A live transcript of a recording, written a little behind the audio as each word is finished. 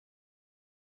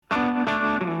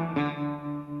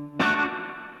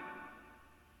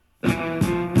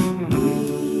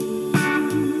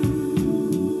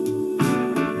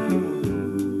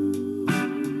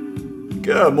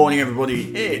Good morning,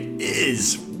 everybody. It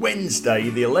is Wednesday,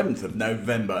 the 11th of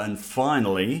November, and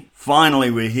finally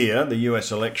we're here, the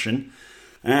US election,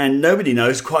 and nobody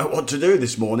knows quite what to do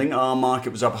this morning. Our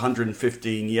market was up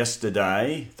 115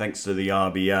 yesterday, thanks to the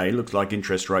RBA. Looks like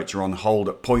interest rates are on hold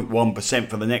at 0.1%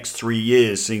 for the next 3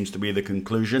 years, seems to be the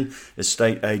conclusion.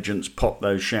 Estate agents pop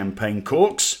those champagne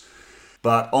corks.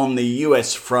 But on the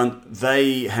US front,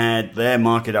 they had their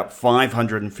market up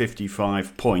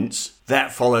 555 points.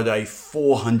 That followed a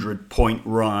 400-point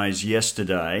rise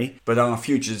yesterday. But our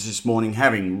futures this morning,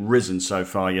 having risen so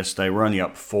far yesterday, we're only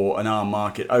up 4, and our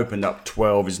market opened up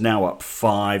 12, is now up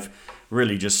 5.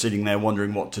 Really just sitting there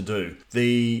wondering what to do.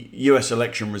 The US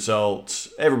election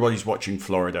results, everybody's watching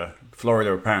Florida.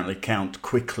 Florida apparently count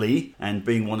quickly, and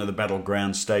being one of the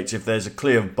battleground states, if there's a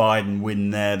clear Biden win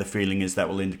there, the feeling is that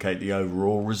will indicate the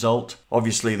overall result.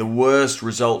 Obviously, the worst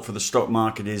result for the stock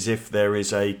market is if there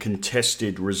is a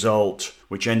contested result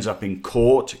which ends up in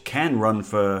court, can run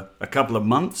for a couple of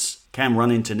months, can run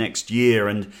into next year,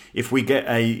 and if we get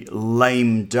a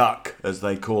lame duck, as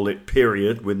they call it,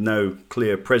 period, with no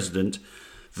clear president,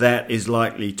 that is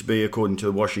likely to be, according to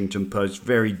the Washington Post,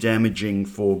 very damaging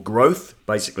for growth.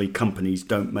 Basically, companies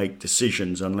don't make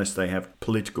decisions unless they have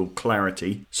political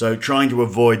clarity. So trying to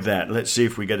avoid that, let's see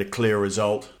if we get a clear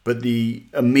result. But the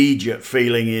immediate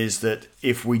feeling is that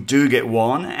if we do get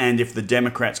one, and if the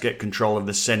Democrats get control of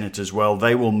the Senate as well,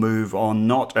 they will move on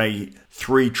not a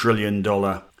 $3 trillion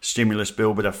stimulus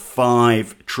bill, but a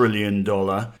 $5 trillion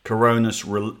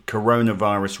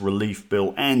coronavirus relief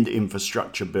bill and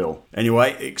infrastructure bill.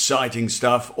 Anyway, exciting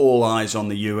stuff. All eyes on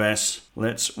the US.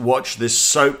 Let's watch this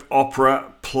soap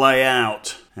opera play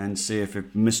out and see if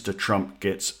Mr. Trump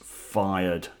gets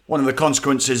fired. One of the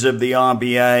consequences of the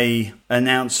RBA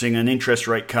announcing an interest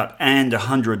rate cut and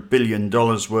 $100 billion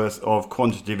worth of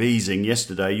quantitative easing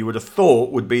yesterday, you would have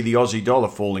thought would be the Aussie dollar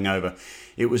falling over.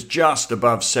 It was just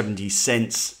above 70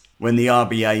 cents when the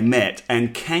RBA met.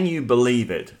 And can you believe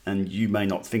it? And you may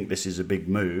not think this is a big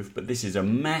move, but this is a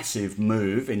massive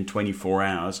move in 24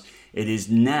 hours. It is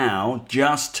now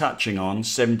just touching on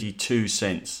 72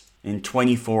 cents. In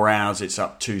 24 hours, it's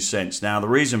up 2 cents. Now, the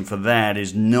reason for that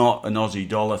is not an Aussie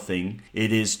dollar thing.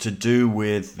 It is to do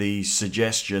with the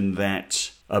suggestion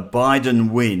that a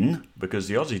Biden win, because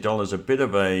the Aussie dollar is a bit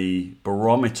of a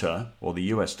barometer, or the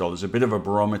US dollar is a bit of a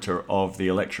barometer of the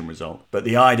election result. But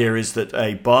the idea is that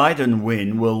a Biden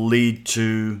win will lead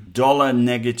to dollar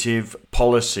negative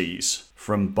policies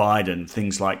from Biden,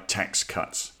 things like tax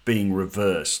cuts being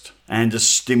reversed, and a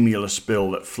stimulus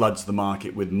bill that floods the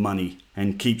market with money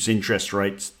and keeps interest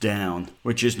rates down,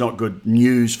 which is not good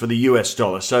news for the US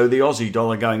dollar. So the Aussie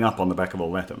dollar going up on the back of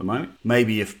all that at the moment.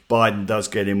 Maybe if Biden does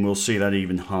get in, we'll see that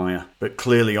even higher. But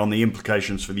clearly on the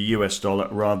implications for the US dollar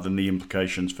rather than the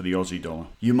implications for the Aussie dollar.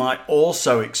 You might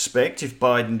also expect, if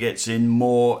Biden gets in,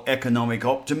 more economic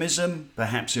optimism.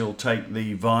 Perhaps he'll take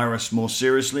the virus more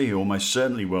seriously. He almost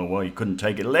certainly will. Well, you couldn't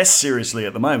take it less seriously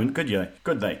at the moment, could you?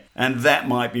 Could they? And that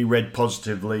might be read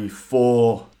positively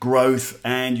for growth,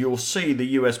 and you'll see the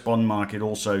US bond market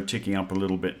also ticking up a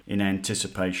little bit in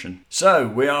anticipation. So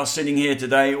we are sitting here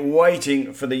today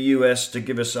waiting for the US to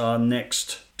give us our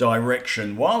next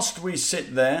direction. Whilst we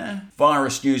sit there,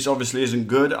 virus news obviously isn't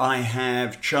good. I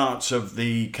have charts of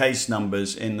the case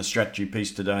numbers in the strategy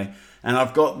piece today, and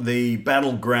I've got the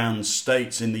battleground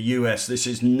states in the US. This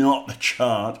is not the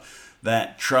chart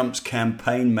that Trump's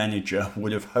campaign manager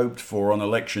would have hoped for on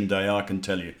election day, I can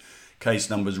tell you.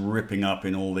 Case numbers ripping up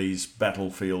in all these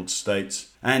battlefield states.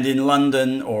 And in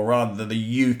London, or rather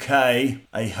the UK,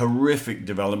 a horrific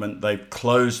development. They've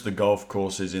closed the golf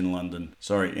courses in London.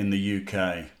 In the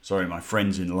UK. Sorry, my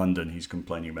friend's in London. He's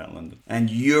complaining about London.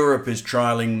 And Europe is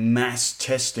trialling mass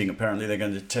testing. Apparently they're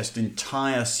going to test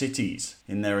entire cities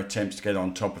in their attempts to get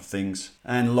on top of things.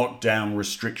 And lockdown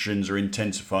restrictions are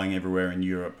intensifying everywhere in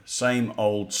Europe. Same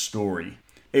old story.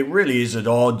 It really is at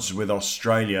odds with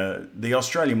Australia. The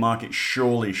Australian market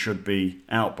surely should be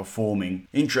outperforming.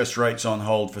 Interest rates on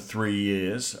hold for 3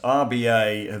 years.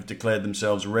 RBA have declared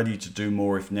themselves ready to do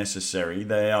more if necessary.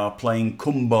 They are playing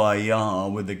kumbaya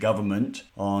with the government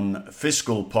on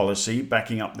fiscal policy,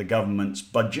 backing up the government's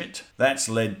budget. That's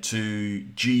led to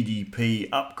GDP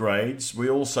upgrades. We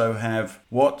also have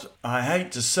what I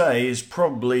hate to say is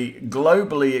probably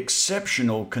globally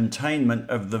exceptional containment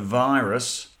of the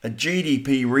virus. A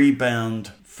GDP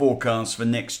rebound forecast for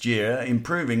next year,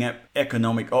 improving at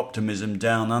economic optimism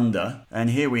down under, and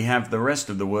here we have the rest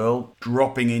of the world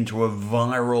dropping into a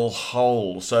viral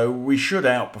hole. So we should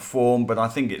outperform, but I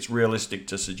think it's realistic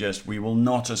to suggest we will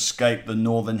not escape the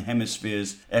Northern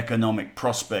Hemisphere's economic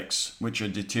prospects, which are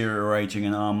deteriorating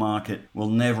in our market. We'll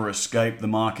never escape the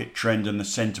market trend and the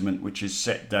sentiment which is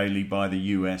set daily by the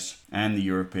US and the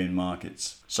European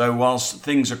markets. So whilst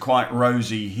things are quite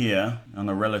rosy here on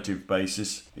a relative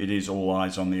basis, it is all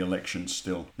eyes on the election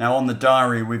still. Now on the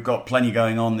diary, we've got plenty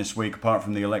going on this week apart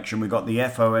from the election. We've got the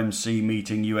FOMC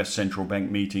meeting, US Central Bank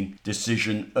meeting,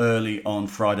 decision early on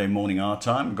Friday morning our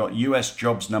time. We've got US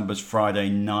jobs numbers Friday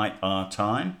night our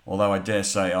time, although I dare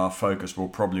say our focus will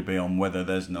probably be on whether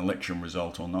there's an election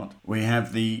result or not. We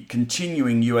have the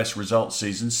continuing US results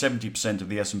season. 70% of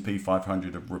the S&P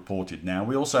 500 have reported now.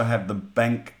 We also have the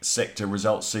bank sector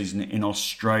results season in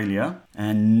Australia,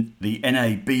 and the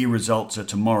NAB results are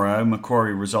tomorrow.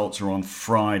 Macquarie results are on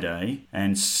Friday,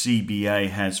 and CBA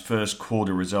has first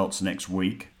quarter results next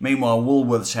week. Meanwhile,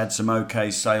 Woolworths had some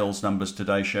okay sales numbers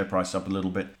today, share price up a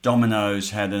little bit. Domino's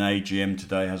had an AGM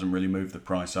today, hasn't really moved the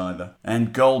price either.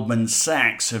 And Goldman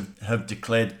Sachs have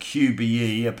declared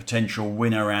QBE a potential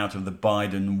winner out of the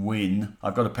Biden win.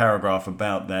 I've got a paragraph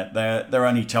about that. They're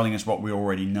only telling us what we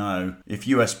already know. If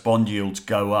US bond yields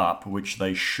go up, which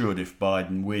they should if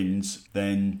Biden wins,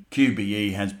 then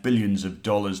QBE has billions of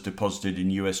dollars deposited in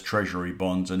US Treasury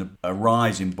bonds, and a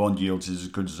rise in bond yields is as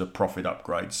good as a profit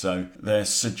upgrade. So they're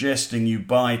suggesting you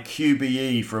buy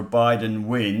QBE for a Biden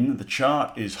win. The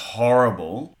chart is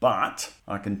horrible, but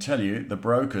I can tell you the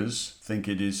brokers think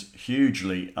it is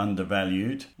hugely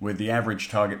undervalued, with the average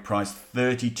target price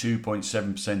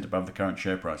 32.7% above the current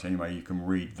share price. Anyway, you can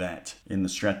read that in the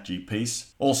strategy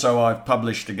piece. Also, I've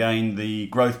published again the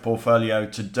growth portfolio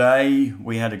today.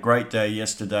 We had a great day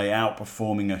yesterday,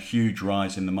 outperforming a huge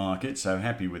rise in the market, so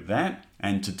happy with that.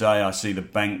 And today I see the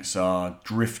banks are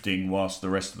drifting whilst the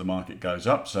rest of the market goes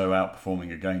up, so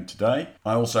outperforming again today.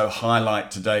 I also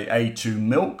highlight today A2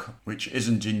 Milk, which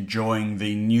isn't enjoying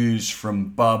the news from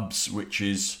Bubs, which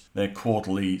is their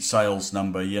quarterly sales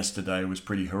number yesterday was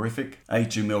pretty horrific.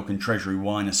 A2 Milk and Treasury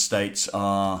Wine Estates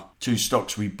are two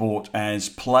stocks we bought as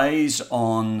plays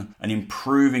on an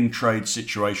improving trade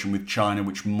situation with China,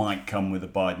 which might come with a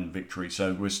Biden victory.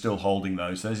 So we're still holding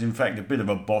those. There's in fact a bit of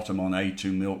a bottom on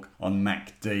A2 Milk on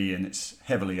MACD, and it's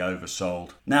heavily oversold.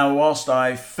 Now, whilst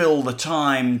I fill the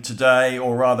time today,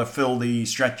 or rather fill the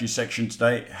strategy section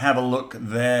today, have a look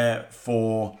there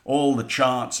for all the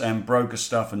charts and broker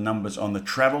stuff and numbers on the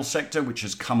travel sector, which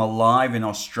has come alive in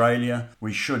Australia.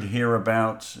 We should hear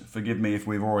about, forgive me if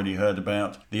we've already heard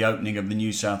about, the opening of the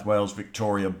New South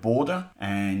Wales-Victoria border.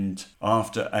 And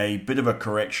after a bit of a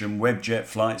correction, Webjet,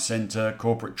 Flight Centre,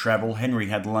 Corporate Travel. Henry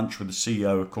had lunch with the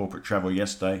CEO of Corporate Travel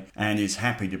yesterday and is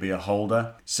happy to be a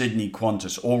holder. Sydney,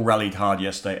 Qantas all rallied hard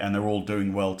yesterday, and they're all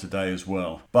doing well today as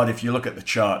well. But if you look at the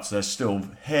charts, they're still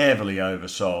heavily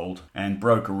oversold, and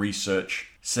broker research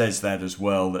says that as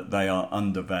well, that they are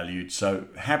undervalued. So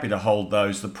happy to hold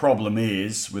those. The problem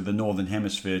is with the Northern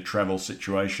Hemisphere travel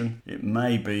situation, it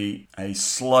may be a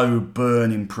slow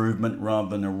burn improvement rather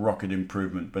than a rocket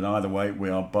improvement. But either way, we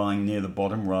are buying near the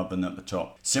bottom rather than at the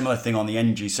top. Similar thing on the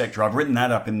energy sector. I've written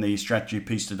that up in the strategy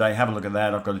piece today. Have a look at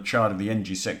that. I've got a chart of the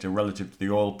energy sector relative to the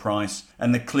oil price.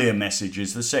 And the clear message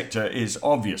is the sector is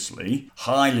obviously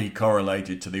highly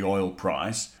correlated to the oil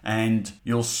price. And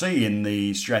you'll see in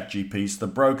the strategy piece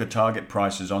the broker target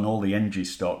prices on all the energy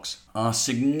stocks are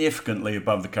significantly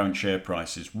above the current share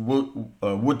prices.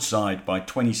 Woodside by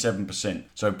 27%.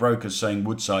 So brokers saying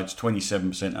Woodside's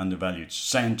 27% undervalued.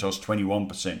 Santos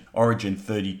 21%. Origin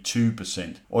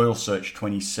 32%. Oil Search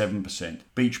 27%.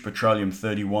 Beach Petroleum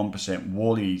 31%.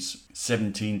 Worley's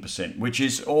 17%, which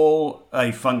is all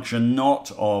a function not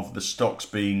of the stocks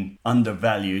being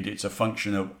undervalued. It's a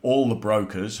function of all the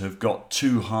brokers have got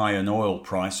too high an oil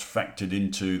price factored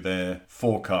into their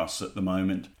forecasts at the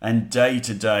moment. And day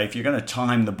to day, if you're going to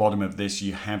time the bottom of this,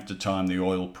 you have to time the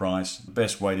oil price. The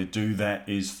best way to do that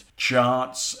is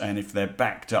charts, and if they're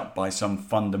backed up by some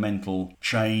fundamental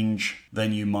change,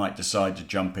 then you might decide to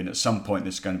jump in. At some point,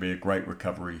 there's going to be a great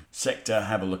recovery sector.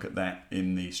 Have a look at that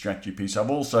in the strategy piece. I've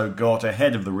also got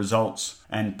ahead of the results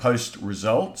and post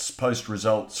results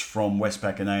from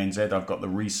Westpac and ANZ. I've got the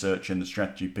research in the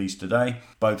strategy piece today.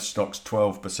 Both stocks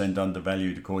 12%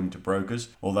 undervalued according to brokers,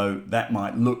 although that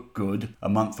might look good. A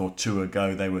month or two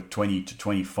ago, they were 20 to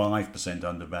 25%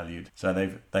 undervalued. So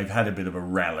they've had a bit of a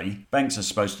rally. Banks are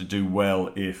supposed to do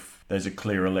well if there's a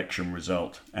clear election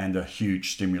result and a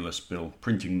huge stimulus bill.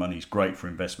 Printing money's great for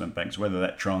investment banks. Whether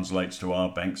that translates to our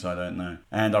banks, I don't know.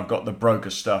 And I've got the broker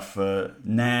stuff for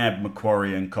NAB,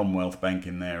 Macquarie and Commonwealth Bank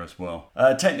in there as well.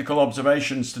 Technical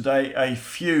observations today, a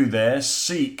few there.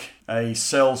 Seek, a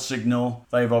sell signal.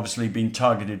 They've obviously been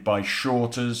targeted by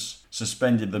shorters,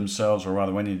 suspended themselves, or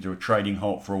rather went into a trading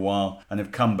halt for a while, and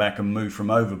have come back and moved from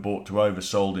overbought to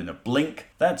oversold in a blink.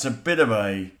 That's a bit of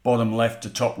a bottom left to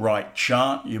top right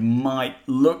chart. You might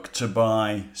look to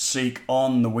buy Seek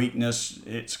on the weakness.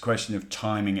 It's a question of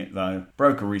timing it though.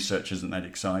 Broker research isn't that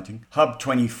exciting. Hub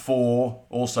 24,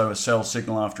 also a sell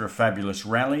signal after a fabulous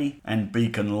rally. And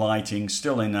Beacon Lighting,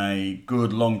 still in a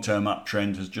good long-term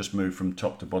uptrend, has just moved from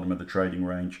top to bottom of the trading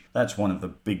range. That's one of the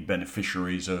big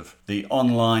beneficiaries of the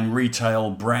online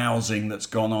retail browsing that's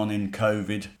gone on in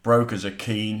COVID. Brokers are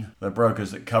keen. The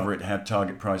brokers that cover it have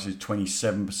target prices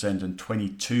 27% and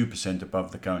 22%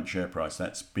 above the current share price.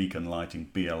 That's Beacon Lighting,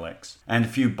 BLX. And a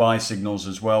few buy signals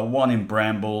as well. One in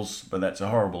Brambles, but that's a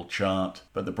horrible chart.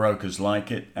 But the brokers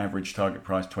like it. Average target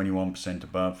price 21%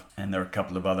 above. And there are a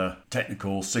couple of other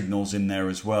technical signals in there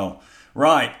as well.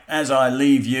 Right, as I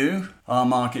leave you, our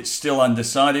market's still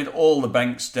undecided. All the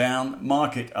banks down.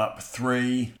 Market up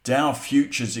 3. Dow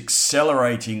futures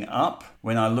accelerating up.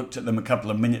 When I looked at them a couple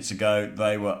of minutes ago,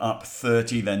 they were up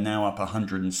 30. They're now up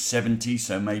 170.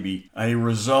 So maybe a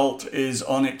result is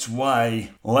on its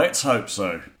way. Let's hope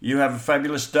so. You have a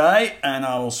fabulous day, and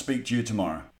I will speak to you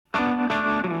tomorrow.